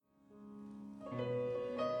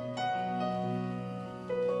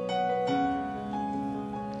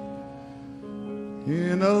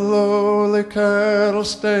In a lowly cattle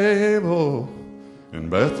stable in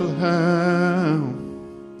Bethlehem,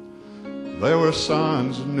 there were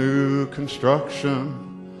signs of new construction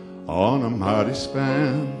on a mighty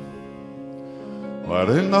span. But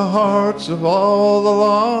in the hearts of all the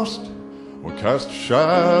lost will cast a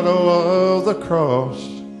shadow of the cross,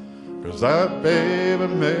 'cause that babe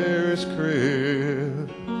in Mary's crib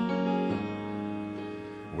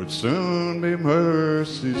would soon be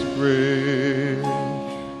mercy's bridge.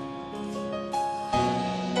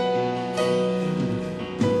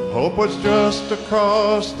 Hope was just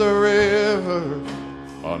across the river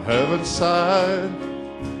on heaven's side,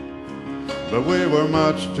 but we were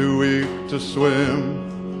much too weak to swim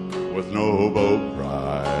with no boat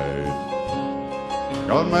ride.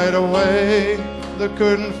 God made a way that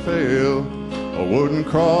couldn't fail, a wooden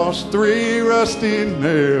cross, 3 rusty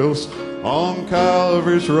nails on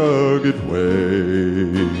Calvary's rugged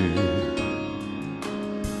way.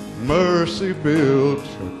 Mercy built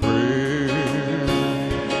a bridge.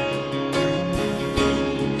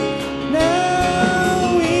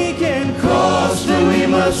 Now we can cross, but we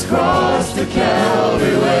must cross the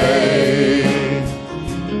Calvary way.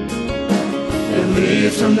 It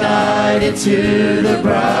leads from night into the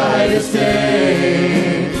brightest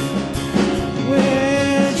day,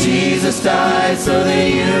 where Jesus died so that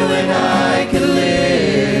you and I could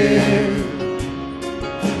live.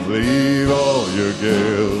 Leave all your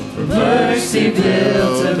guilt, for mercy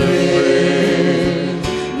built a bridge.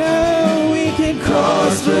 Now we can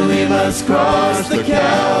cross, but we must cross the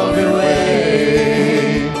Calvary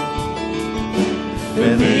way.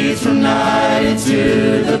 It leads from night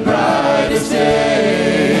into the brightest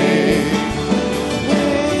day,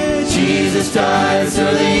 where Jesus died so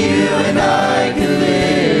that you and I could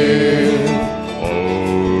live.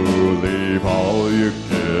 Oh, leave all your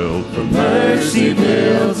guilt, for mercy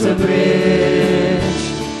built a bridge,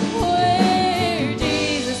 where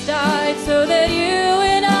Jesus died so that you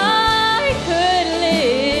and I could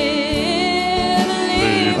live.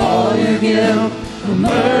 leave all your guilt,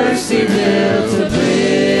 mercy built a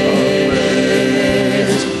bridge,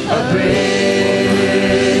 a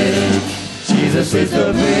bridge. Jesus is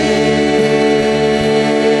the bridge.